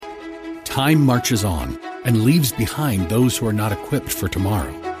Time marches on and leaves behind those who are not equipped for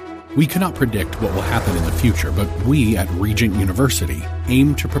tomorrow. We cannot predict what will happen in the future, but we at Regent University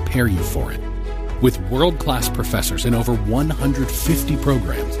aim to prepare you for it. With world-class professors in over 150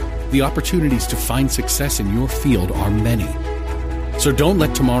 programs, the opportunities to find success in your field are many. So don't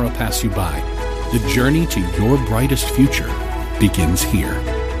let tomorrow pass you by. The journey to your brightest future begins here.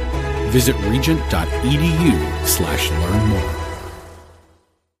 Visit regent.edu/learn more.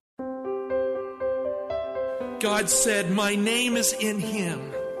 God said, my name is in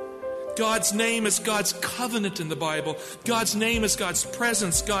him. God's name is God's covenant in the Bible. God's name is God's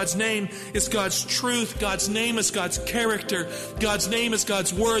presence. God's name is God's truth. God's name is God's character. God's name is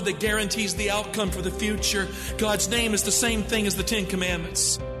God's word that guarantees the outcome for the future. God's name is the same thing as the Ten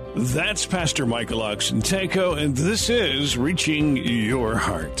Commandments. That's Pastor Michael Oxentenko, and this is Reaching Your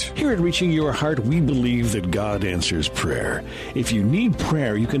Heart. Here at Reaching Your Heart, we believe that God answers prayer. If you need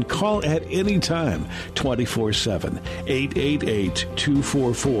prayer, you can call at any time, 24/7,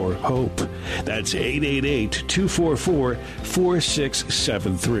 888-244-HOPE. That's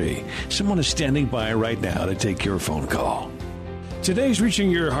 888-244-4673. Someone is standing by right now to take your phone call. Today's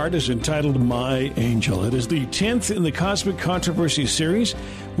Reaching Your Heart is entitled My Angel. It is the 10th in the Cosmic Controversy series.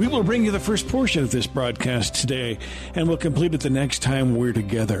 We will bring you the first portion of this broadcast today, and we'll complete it the next time we're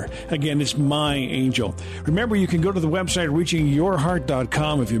together. Again, it's My Angel. Remember, you can go to the website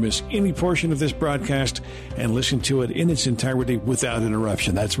reachingyourheart.com if you miss any portion of this broadcast and listen to it in its entirety without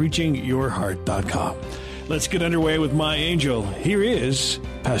interruption. That's reachingyourheart.com. Let's get underway with My Angel. Here is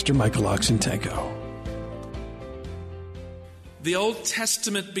Pastor Michael Oxentenko. The Old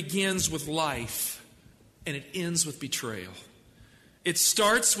Testament begins with life, and it ends with betrayal. It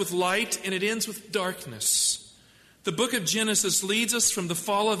starts with light, and it ends with darkness. The book of Genesis leads us from the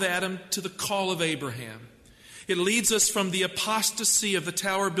fall of Adam to the call of Abraham. It leads us from the apostasy of the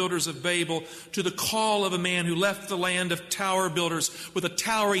tower builders of Babel to the call of a man who left the land of tower builders with a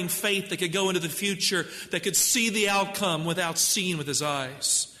towering faith that could go into the future, that could see the outcome without seeing with his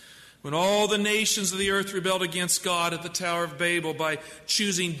eyes. When all the nations of the earth rebelled against God at the Tower of Babel by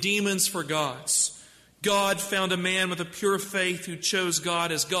choosing demons for gods, God found a man with a pure faith who chose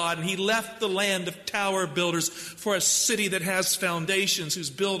God as God, and he left the land of tower builders for a city that has foundations,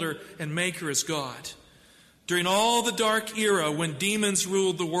 whose builder and maker is God. During all the dark era when demons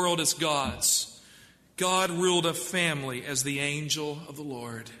ruled the world as gods, God ruled a family as the angel of the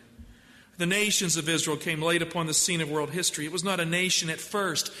Lord. The nations of Israel came late upon the scene of world history. It was not a nation at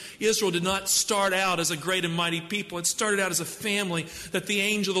first. Israel did not start out as a great and mighty people. It started out as a family that the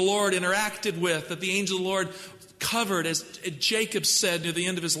angel of the Lord interacted with, that the angel of the Lord covered, as Jacob said near the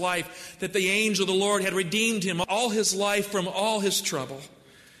end of his life, that the angel of the Lord had redeemed him all his life from all his trouble.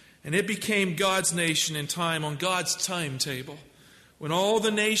 And it became God's nation in time, on God's timetable. When all the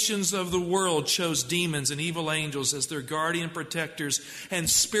nations of the world chose demons and evil angels as their guardian protectors and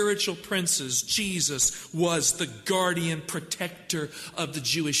spiritual princes, Jesus was the guardian protector of the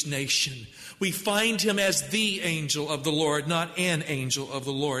Jewish nation. We find him as the angel of the Lord, not an angel of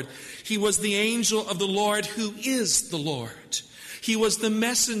the Lord. He was the angel of the Lord who is the Lord. He was the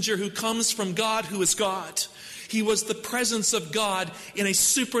messenger who comes from God who is God. He was the presence of God in a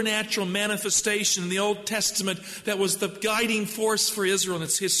supernatural manifestation in the Old Testament that was the guiding force for Israel in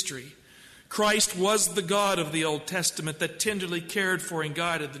its history. Christ was the God of the Old Testament that tenderly cared for and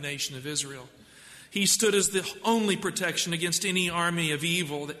guided the nation of Israel. He stood as the only protection against any army of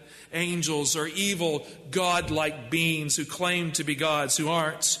evil, angels or evil God-like beings who claimed to be gods who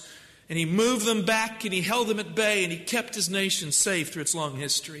aren't. And he moved them back and he held them at bay and he kept his nation safe through its long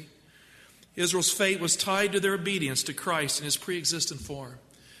history. Israel's fate was tied to their obedience to Christ in his pre-existent form.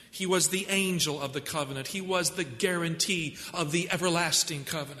 He was the angel of the covenant. He was the guarantee of the everlasting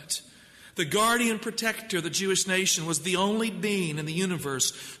covenant. The guardian protector of the Jewish nation was the only being in the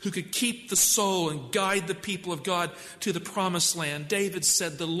universe who could keep the soul and guide the people of God to the promised land. David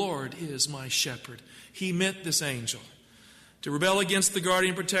said, "The Lord is my shepherd." He meant this angel. To rebel against the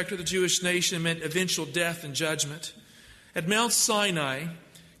guardian protector of the Jewish nation meant eventual death and judgment. At Mount Sinai,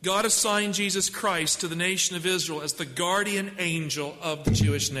 God assigned Jesus Christ to the nation of Israel as the guardian angel of the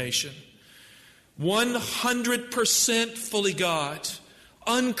Jewish nation. 100% fully God,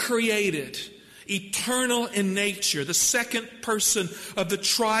 uncreated, eternal in nature, the second person of the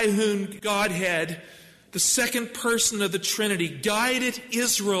triune Godhead, the second person of the Trinity, guided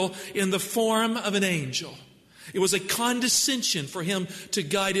Israel in the form of an angel. It was a condescension for him to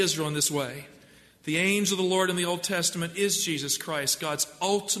guide Israel in this way. The angel of the Lord in the Old Testament is Jesus Christ, God's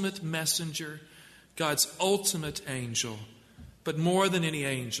ultimate messenger, God's ultimate angel. But more than any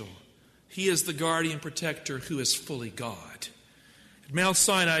angel, he is the guardian protector who is fully God. At Mount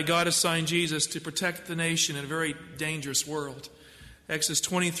Sinai, God assigned Jesus to protect the nation in a very dangerous world. Exodus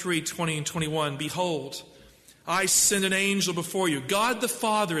 23, 20 and 21, behold, I send an angel before you. God the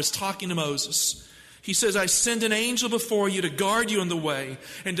Father is talking to Moses. He says, I send an angel before you to guard you on the way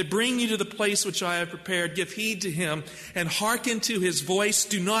and to bring you to the place which I have prepared. Give heed to him and hearken to his voice.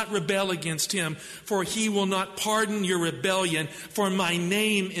 Do not rebel against him, for he will not pardon your rebellion, for my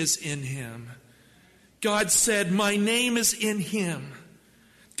name is in him. God said, my name is in him.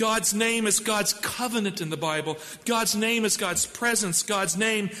 God's name is God's covenant in the Bible. God's name is God's presence. God's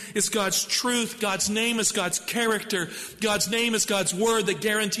name is God's truth. God's name is God's character. God's name is God's word that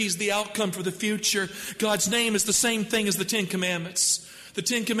guarantees the outcome for the future. God's name is the same thing as the Ten Commandments. The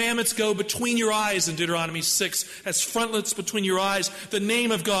Ten Commandments go between your eyes in Deuteronomy 6 as frontlets between your eyes. The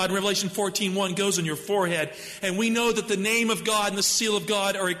name of God in Revelation 14:1 goes on your forehead. And we know that the name of God and the seal of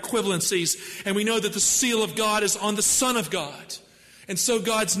God are equivalencies. And we know that the seal of God is on the Son of God. And so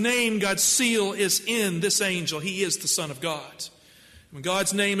God's name, God's seal is in this angel. He is the Son of God. When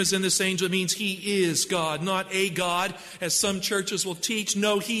God's name is in this angel, it means he is God, not a God, as some churches will teach.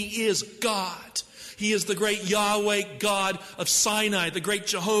 No, he is God. He is the great Yahweh God of Sinai, the great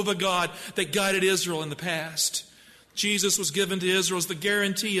Jehovah God that guided Israel in the past. Jesus was given to Israel as the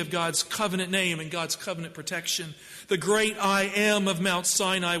guarantee of God's covenant name and God's covenant protection. The great I Am of Mount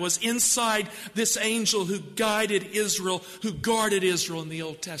Sinai was inside this angel who guided Israel, who guarded Israel in the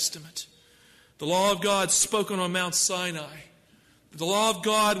Old Testament. The law of God spoken on Mount Sinai, the law of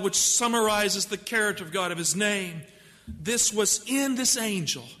God which summarizes the character of God, of his name, this was in this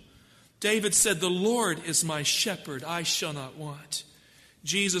angel. David said, the Lord is my shepherd, I shall not want.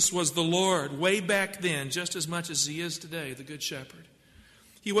 Jesus was the Lord way back then, just as much as he is today, the Good Shepherd.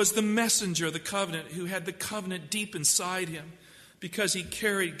 He was the messenger of the covenant who had the covenant deep inside him because he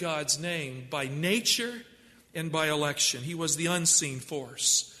carried God's name by nature and by election. He was the unseen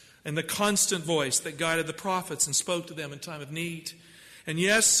force and the constant voice that guided the prophets and spoke to them in time of need. And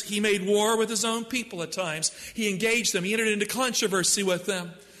yes, he made war with his own people at times. He engaged them. He entered into controversy with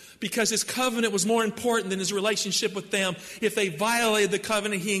them, because his covenant was more important than his relationship with them. If they violated the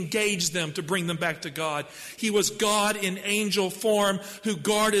covenant, he engaged them to bring them back to God. He was God in angel form who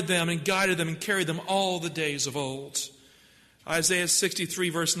guarded them and guided them and carried them all the days of old. Isaiah 63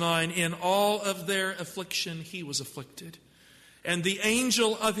 verse 9, in all of their affliction he was afflicted, and the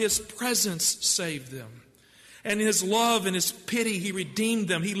angel of his presence saved them. And in his love and his pity, he redeemed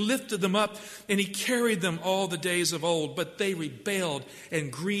them. He lifted them up and he carried them all the days of old. But they rebelled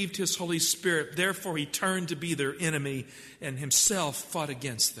and grieved his Holy Spirit. Therefore, he turned to be their enemy and himself fought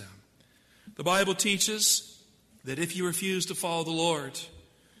against them. The Bible teaches that if you refuse to follow the Lord,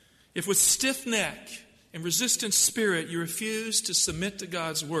 if with stiff neck and resistant spirit you refuse to submit to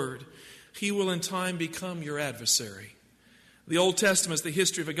God's word, he will in time become your adversary. The Old Testament is the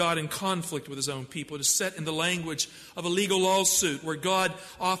history of a God in conflict with his own people. It is set in the language of a legal lawsuit where God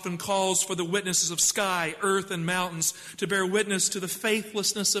often calls for the witnesses of sky, earth, and mountains to bear witness to the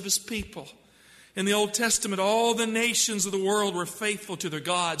faithlessness of his people. In the Old Testament, all the nations of the world were faithful to their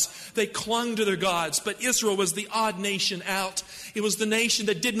gods. They clung to their gods, but Israel was the odd nation out. It was the nation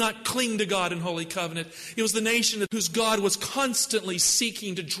that did not cling to God in holy covenant. It was the nation whose God was constantly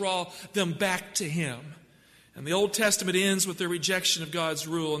seeking to draw them back to him. And the Old Testament ends with their rejection of God's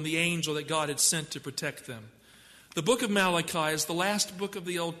rule and the angel that God had sent to protect them. The book of Malachi is the last book of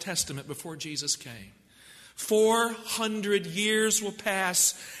the Old Testament before Jesus came. 400 years will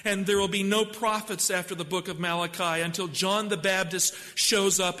pass, and there will be no prophets after the book of Malachi until John the Baptist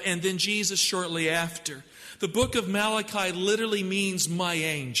shows up, and then Jesus shortly after. The book of Malachi literally means my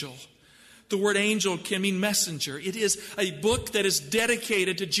angel. The word angel can mean messenger. It is a book that is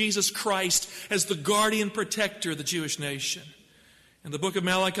dedicated to Jesus Christ as the guardian protector of the Jewish nation. In the book of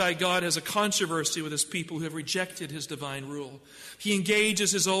Malachi, God has a controversy with his people who have rejected his divine rule. He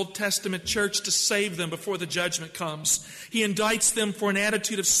engages his Old Testament church to save them before the judgment comes. He indicts them for an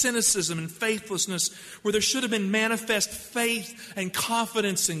attitude of cynicism and faithlessness where there should have been manifest faith and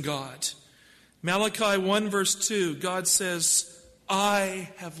confidence in God. Malachi 1 verse 2, God says, I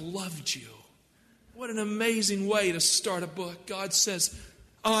have loved you. What an amazing way to start a book. God says,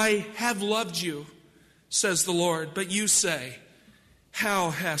 I have loved you, says the Lord, but you say, how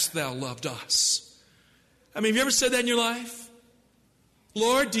hast thou loved us? I mean, have you ever said that in your life?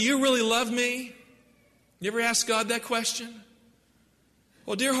 Lord, do you really love me? You ever asked God that question?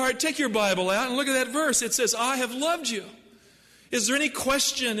 Well, dear heart, take your Bible out and look at that verse. It says, I have loved you. Is there any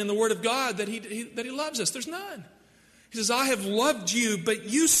question in the Word of God that He loves us? There's none. He says, I have loved you, but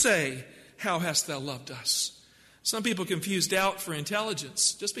you say, how hast thou loved us? Some people confuse doubt for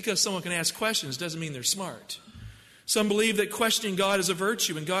intelligence. Just because someone can ask questions doesn't mean they're smart. Some believe that questioning God is a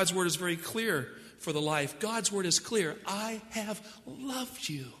virtue, and God's word is very clear for the life. God's word is clear. I have loved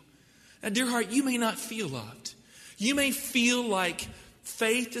you. Now, dear heart, you may not feel loved. You may feel like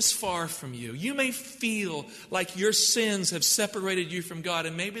faith is far from you. You may feel like your sins have separated you from God,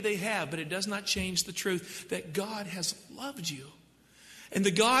 and maybe they have, but it does not change the truth that God has loved you. And the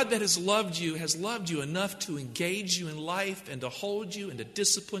God that has loved you enough to engage you in life and to hold you and to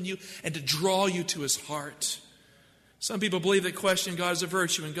discipline you and to draw you to his heart. Some people believe that questioning God is a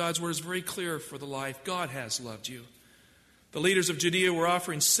virtue, and God's word is very clear for the life. God has loved you. The leaders of Judea were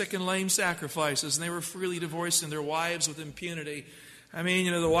offering sick and lame sacrifices, and they were freely divorcing their wives with impunity. I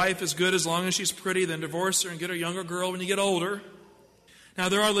mean, the wife is good as long as she's pretty, then divorce her and get a younger girl when you get older. Now,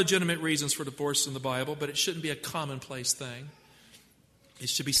 there are legitimate reasons for divorce in the Bible, but it shouldn't be a commonplace thing. It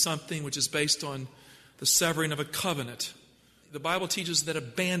should be something which is based on the severing of a covenant. The Bible teaches that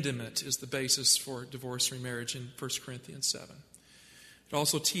abandonment is the basis for divorce or remarriage in 1 Corinthians 7. It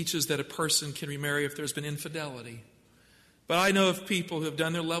also teaches that a person can remarry if there's been infidelity. But I know of people who have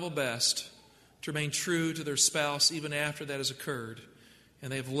done their level best to remain true to their spouse even after that has occurred,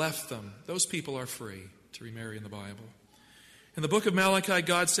 and they've left them. Those people are free to remarry in the Bible. In the book of Malachi,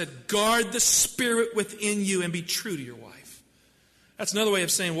 God said, guard the spirit within you and be true to your wife. That's another way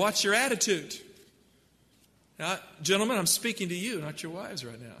of saying, watch your attitude. Now, gentlemen, I'm speaking to you, not your wives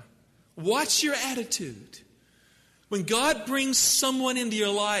right now. Watch your attitude. When God brings someone into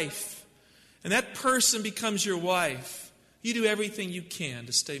your life and that person becomes your wife, you do everything you can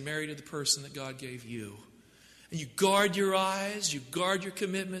to stay married to the person that God gave you. And you guard your eyes, you guard your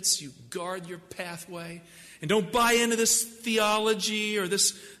commitments, you guard your pathway. And don't buy into this theology or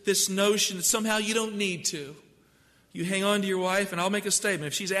this notion that somehow you don't need to. You hang on to your wife, and I'll make a statement.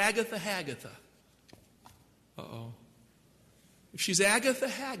 If she's Agatha, Hagatha. Uh-oh. If she's Agatha,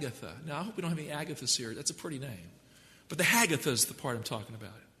 Hagatha. Now, I hope we don't have any Agathas here. That's a pretty name. But the Hagatha is the part I'm talking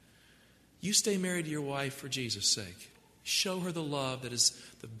about. You stay married to your wife for Jesus' sake. Show her the love that is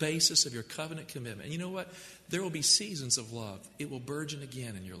the basis of your covenant commitment. And you know what? There will be seasons of love. It will burgeon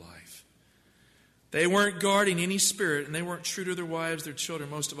again in your life. They weren't guarding any spirit, and they weren't true to their wives, their children.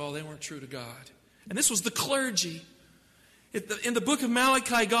 Most of all, they weren't true to God. And this was the clergy. In the book of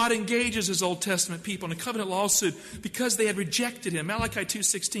Malachi, God engages his Old Testament people in a covenant lawsuit because they had rejected him. Malachi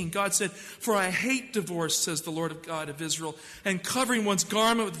 2:16, God said, for I hate divorce, says the Lord of God of Israel, and covering one's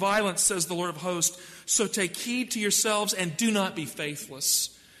garment with violence, says the Lord of hosts. So take heed to yourselves and do not be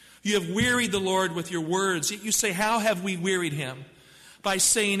faithless. You have wearied the Lord with your words. Yet you say, how have we wearied him? By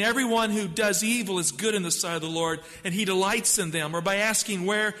saying everyone who does evil is good in the sight of the Lord, and he delights in them, or by asking,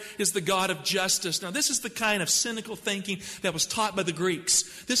 where is the God of justice? Now, this is the kind of cynical thinking that was taught by the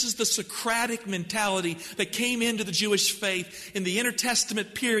Greeks. This is the Socratic mentality that came into the Jewish faith in the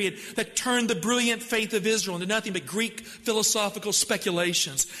intertestament period that turned the brilliant faith of Israel into nothing but Greek philosophical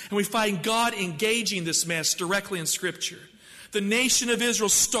speculations. And we find God engaging this mess directly in Scripture. The nation of Israel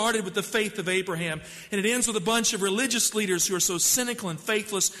started with the faith of Abraham, and it ends with a bunch of religious leaders who are so cynical and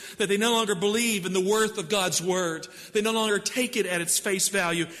faithless that they no longer believe in the worth of God's word. They no longer take it at its face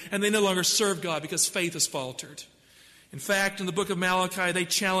value, and they no longer serve God because faith has faltered. In fact, in the book of Malachi, they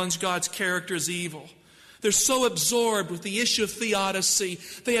challenge God's character as evil. They're so absorbed with the issue of theodicy,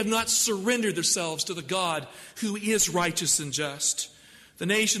 they have not surrendered themselves to the God who is righteous and just. The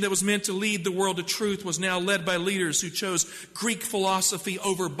nation that was meant to lead the world to truth was now led by leaders who chose Greek philosophy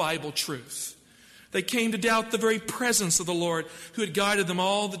over Bible truth. They came to doubt the very presence of the Lord who had guided them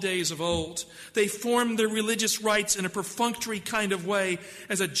all the days of old. They formed their religious rites in a perfunctory kind of way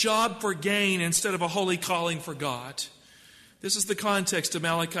as a job for gain instead of a holy calling for God. This is the context of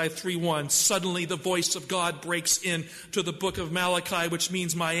Malachi 3:1. Suddenly the voice of God breaks into the book of Malachi, which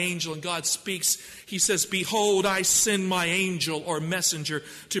means my angel, and God speaks. He says, behold, I send my angel or messenger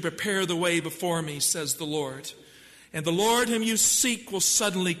to prepare the way before me, says the Lord. And the Lord whom you seek will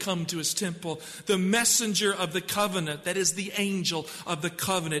suddenly come to his temple. The messenger of the covenant, that is the angel of the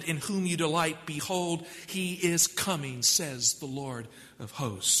covenant in whom you delight. Behold, he is coming, says the Lord of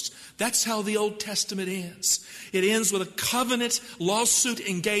hosts. That's how the Old Testament ends. It ends with a covenant lawsuit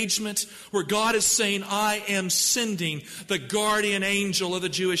engagement where God is saying, I am sending the guardian angel of the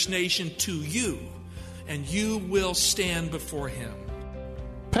Jewish nation to you, and you will stand before him.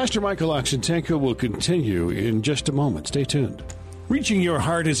 Pastor Michael Oxentenko will continue in just a moment. Stay tuned. Reaching Your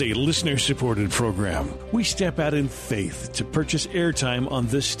Heart is a listener-supported program. We step out in faith to purchase airtime on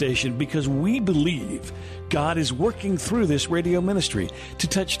this station because we believe God is working through this radio ministry to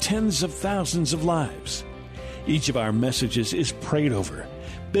touch tens of thousands of lives. Each of our messages is prayed over,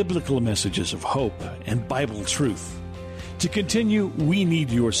 biblical messages of hope and Bible truth. To continue, we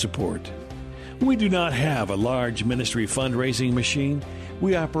need your support. We do not have a large ministry fundraising machine.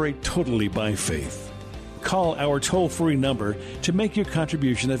 We operate totally by faith. Call our toll-free number to make your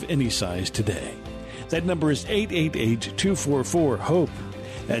contribution of any size today. That number is 888-244-HOPE.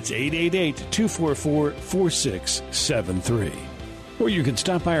 That's 888-244-4673. Or you can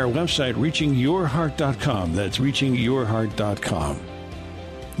stop by our website, reachingyourheart.com. That's reachingyourheart.com.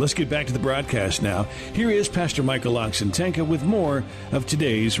 Let's get back to the broadcast now. Here is Pastor Michael Oxentenko with more of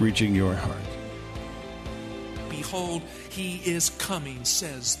today's Reaching Your Heart. Behold, he is coming,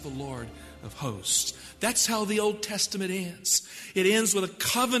 says the Lord of hosts. That's how the Old Testament ends. It ends with a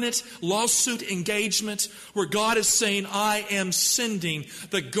covenant lawsuit engagement where God is saying, I am sending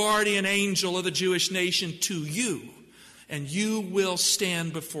the guardian angel of the Jewish nation to you, and you will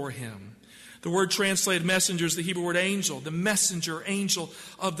stand before him. The word translated messenger is the Hebrew word angel. The messenger, angel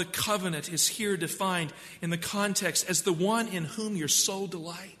of the covenant, is here defined in the context as the one in whom your soul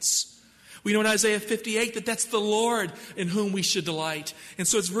delights. We know in Isaiah 58 that that's the Lord in whom we should delight. And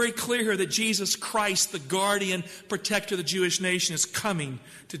so it's very clear here that Jesus Christ, the guardian protector of the Jewish nation, is coming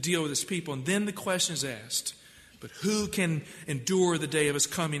to deal with his people. And then the question is asked, but who can endure the day of his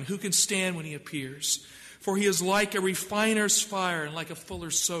coming? Who can stand when he appears? For he is like a refiner's fire and like a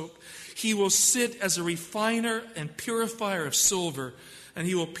fuller's soap. He will sit as a refiner and purifier of silver, and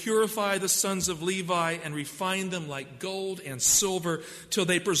he will purify the sons of Levi and refine them like gold and silver till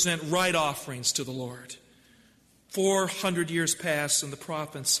they present right offerings to the Lord. 400 years pass and the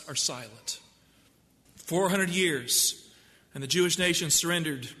prophets are silent. 400 years and the Jewish nation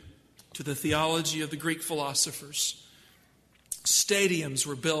surrendered to the theology of the Greek philosophers. Stadiums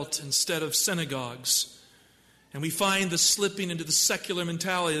were built instead of synagogues. And we find the slipping into the secular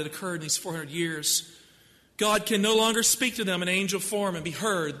mentality that occurred in these 400 years. God can no longer speak to them in angel form and be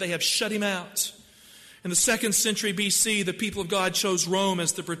heard. They have shut him out. In the 2nd century BC, the people of God chose Rome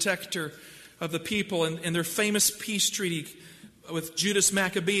as the protector of the people in their famous peace treaty with Judas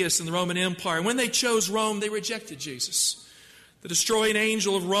Maccabeus and the Roman Empire. And when they chose Rome, they rejected Jesus. The destroying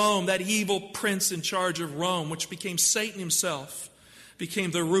angel of Rome, that evil prince in charge of Rome, which became Satan himself,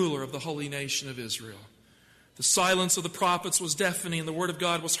 became the ruler of the holy nation of Israel. The silence of the prophets was deafening, and the word of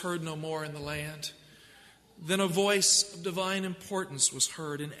God was heard no more in the land. Then a voice of divine importance was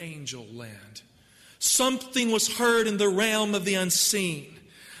heard in angel land. Something was heard in the realm of the unseen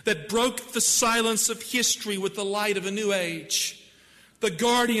that broke the silence of history with the light of a new age. The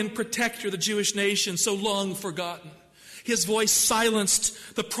guardian protector of the Jewish nation, so long forgotten. His voice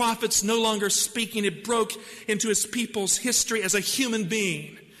silenced the prophets no longer speaking. It broke into his people's history as a human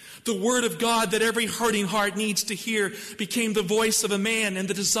being. The word of God that every hurting heart needs to hear became the voice of a man and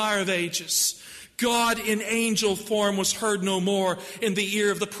the desire of ages. God in angel form was heard no more in the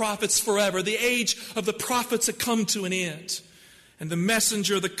ear of the prophets forever. The age of the prophets had come to an end. And the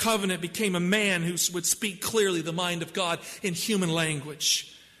messenger of the covenant became a man who would speak clearly the mind of God in human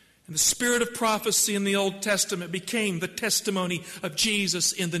language. And the spirit of prophecy in the Old Testament became the testimony of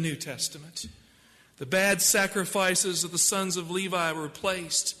Jesus in the New Testament. The bad sacrifices of the sons of Levi were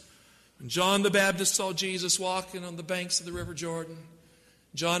replaced. When John the Baptist saw Jesus walking on the banks of the River Jordan,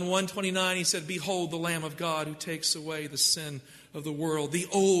 John 1:29, he said, "Behold the Lamb of God who takes away the sin of the world." The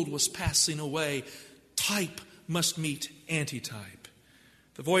old was passing away. Type must meet antitype.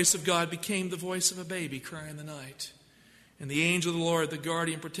 The voice of God became the voice of a baby crying in the night. And the angel of the Lord, the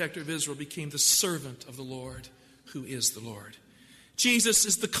guardian protector of Israel, became the servant of the Lord, who is the Lord. Jesus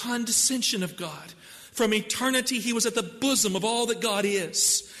is the condescension of God. From eternity, he was at the bosom of all that God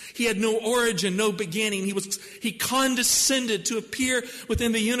is. He had no origin, no beginning. He condescended to appear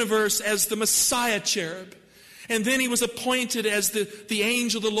within the universe as the Messiah cherub. And then he was appointed as the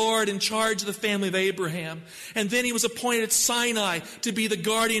angel of the Lord in charge of the family of Abraham. And then he was appointed at Sinai to be the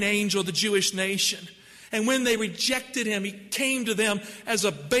guardian angel of the Jewish nation. And when they rejected him, he came to them as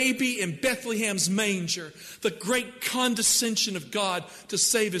a baby in Bethlehem's manger. The great condescension of God to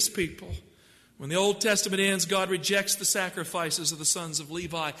save his people. When the Old Testament ends, God rejects the sacrifices of the sons of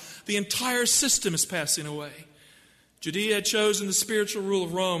Levi. The entire system is passing away. Judea had chosen the spiritual rule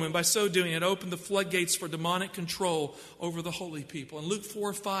of Rome, and by so doing, it opened the floodgates for demonic control over the holy people. In Luke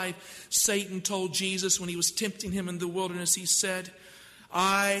 4:5, Satan told Jesus when he was tempting him in the wilderness, he said,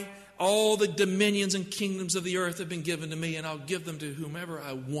 all the dominions and kingdoms of the earth have been given to me, and I'll give them to whomever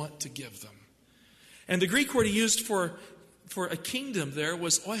I want to give them. And the Greek word he used for a kingdom there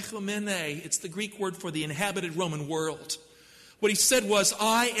was oikomene. It's the Greek word for the inhabited Roman world. What he said was,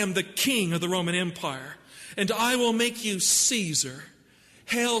 I am the king of the Roman Empire, and I will make you Caesar.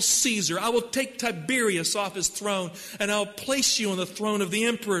 Hail Caesar. I will take Tiberius off his throne, and I'll place you on the throne of the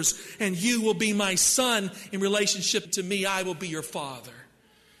emperors, and you will be my son in relationship to me. I will be your father.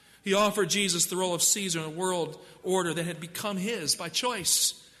 He offered Jesus the role of Caesar in a world order that had become his by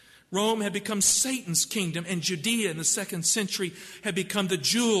choice. Rome had become Satan's kingdom, and Judea in the 2nd century had become the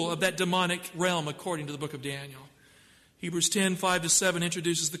jewel of that demonic realm, according to the book of Daniel. Hebrews 10, 5-7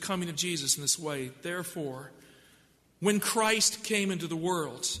 introduces the coming of Jesus in this way. Therefore, when Christ came into the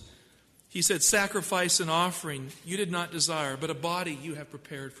world, he said, sacrifice and offering you did not desire, but a body you have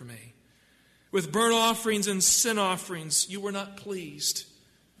prepared for me. With burnt offerings and sin offerings you were not pleased.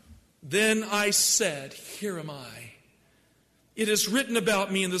 Then I said, here am I. It is written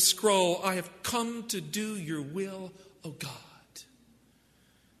about me in the scroll, I have come to do your will, O God.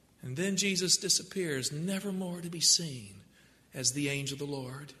 And then Jesus disappears, never more to be seen as the angel of the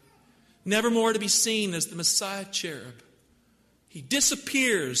Lord. Never more to be seen as the Messiah cherub. He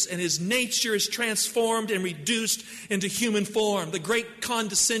disappears and his nature is transformed and reduced into human form. The great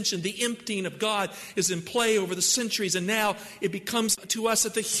condescension, the emptying of God is in play over the centuries, and now it becomes to us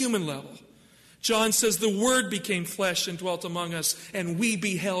at the human level. John says, the Word became flesh and dwelt among us, and we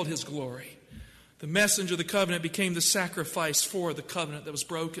beheld his glory. The messenger of the covenant became the sacrifice for the covenant that was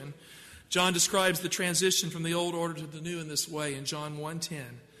broken. John describes the transition from the old order to the new in this way in John 1:10.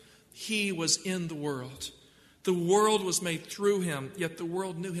 He was in the world. The world was made through him, yet the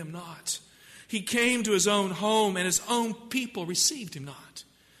world knew him not. He came to his own home, and his own people received him not.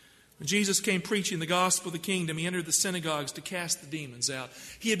 When Jesus came preaching the gospel of the kingdom, he entered the synagogues to cast the demons out.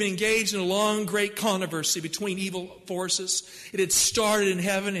 He had been engaged in a long, great controversy between evil forces. It had started in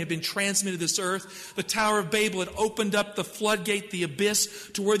heaven. It had been transmitted to this earth. The Tower of Babel had opened up the floodgate, the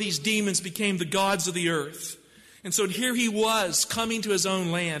abyss, to where these demons became the gods of the earth. And so here he was, coming to his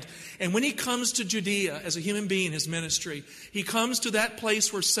own land. And when he comes to Judea as a human being, his ministry, he comes to that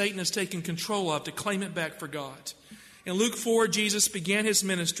place where Satan has taken control of to claim it back for God. In Luke 4, Jesus began his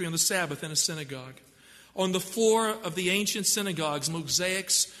ministry on the Sabbath in a synagogue. On the floor of the ancient synagogues,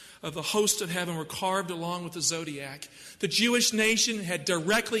 mosaics of the host of heaven were carved along with the zodiac. The Jewish nation had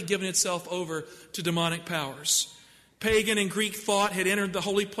directly given itself over to demonic powers. Pagan and Greek thought had entered the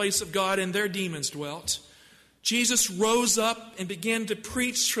holy place of God, and their demons dwelt. Jesus rose up and began to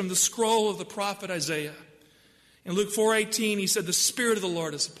preach from the scroll of the prophet Isaiah. In Luke 4:18, he said, the Spirit of the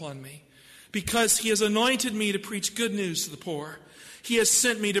Lord is upon me, because he has anointed me to preach good news to the poor. He has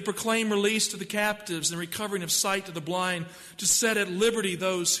sent me to proclaim release to the captives and recovering of sight to the blind, to set at liberty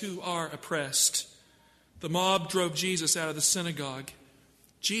those who are oppressed. The mob drove Jesus out of the synagogue.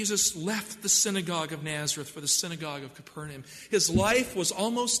 Jesus left the synagogue of Nazareth for the synagogue of Capernaum. His life was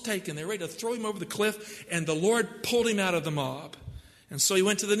almost taken. They were ready to throw him over the cliff, and the Lord pulled him out of the mob. And so he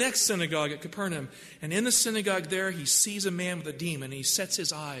went to the next synagogue at Capernaum. And in the synagogue there, he sees a man with a demon, and he sets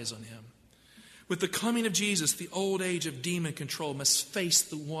his eyes on him. With the coming of Jesus, the old age of demon control must face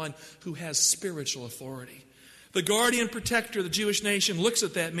the one who has spiritual authority. The guardian protector of the Jewish nation looks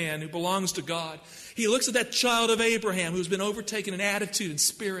at that man who belongs to God. He looks at that child of Abraham who's been overtaken in attitude and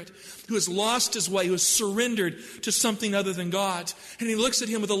spirit, who has lost his way, who has surrendered to something other than God. And he looks at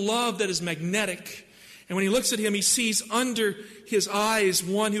him with a love that is magnetic. And when he looks at him, he sees under his eyes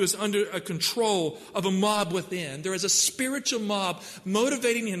one who is under a control of a mob within. There is a spiritual mob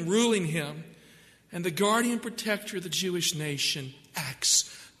motivating and ruling him. And the guardian protector of the Jewish nation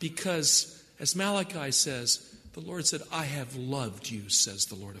acts because, as Malachi says, the Lord said, I have loved you, says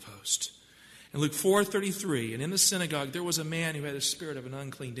the Lord of hosts. In Luke 4:33, and in the synagogue there was a man who had the spirit of an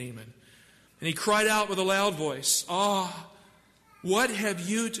unclean demon. And he cried out with a loud voice, what have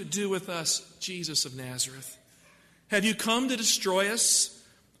you to do with us, Jesus of Nazareth? Have you come to destroy us?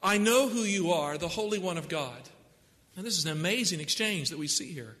 I know who you are, the Holy One of God. And this is an amazing exchange that we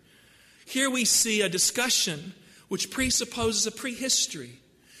see here. Here we see a discussion which presupposes a prehistory.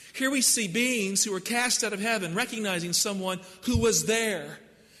 Here we see beings who were cast out of heaven, recognizing someone who was there.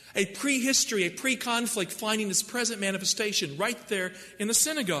 A prehistory, a pre-conflict, finding its present manifestation right there in the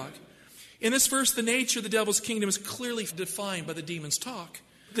synagogue. In this verse, the nature of the devil's kingdom is clearly defined by the demon's talk.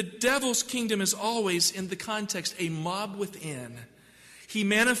 The devil's kingdom is always, in the context, a mob within. He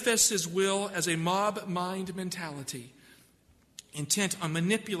manifests his will as a mob mind mentality, intent on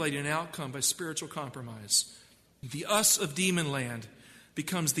manipulating an outcome by spiritual compromise. The us of demon land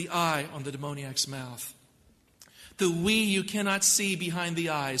becomes the I on the demoniac's mouth. The we you cannot see behind the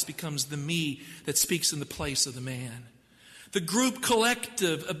eyes becomes the me that speaks in the place of the man. The group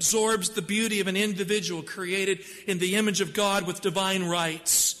collective absorbs the beauty of an individual created in the image of God with divine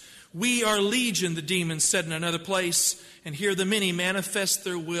rights. We are legion, the demons said in another place, and here the many manifest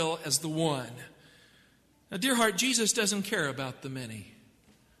their will as the one. Now, dear heart, Jesus doesn't care about the many.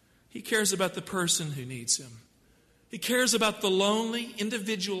 He cares about the person who needs him. He cares about the lonely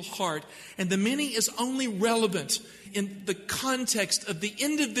individual heart, and the many is only relevant in the context of the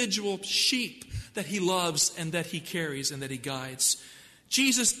individual sheep that he loves and that he carries and that he guides.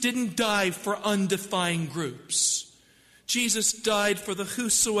 Jesus didn't die for undefined groups. Jesus died for the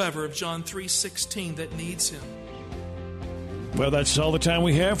whosoever of John 3:16 that needs him. Well, that's all the time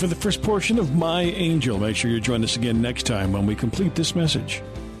we have for the first portion of My Angel. Make sure you join us again next time when we complete this message.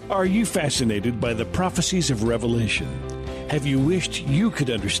 Are you fascinated by the prophecies of Revelation? Have you wished you could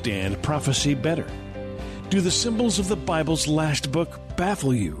understand prophecy better? Do the symbols of the Bible's last book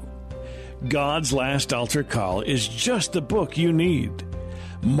baffle you? God's Last Altar Call is just the book you need.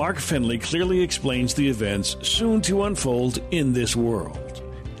 Mark Finley clearly explains the events soon to unfold in this world.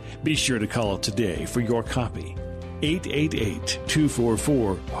 Be sure to call up today for your copy.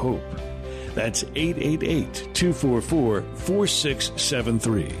 888-244-HOPE. That's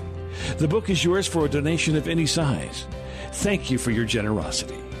 888-244-4673. The book is yours for a donation of any size. Thank you for your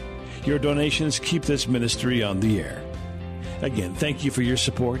generosity. Your donations keep this ministry on the air. Again, thank you for your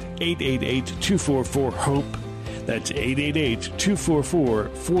support. 888-244-HOPE. That's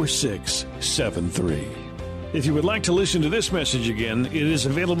 888-244-4673. If you would like to listen to this message again, it is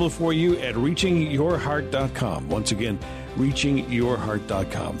available for you at reachingyourheart.com. Once again,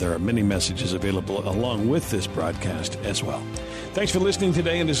 reachingyourheart.com. There are many messages available along with this broadcast as well. Thanks for listening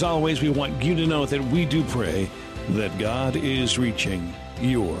today, and as always, we want you to know that we do pray that God is reaching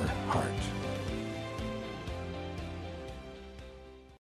your heart.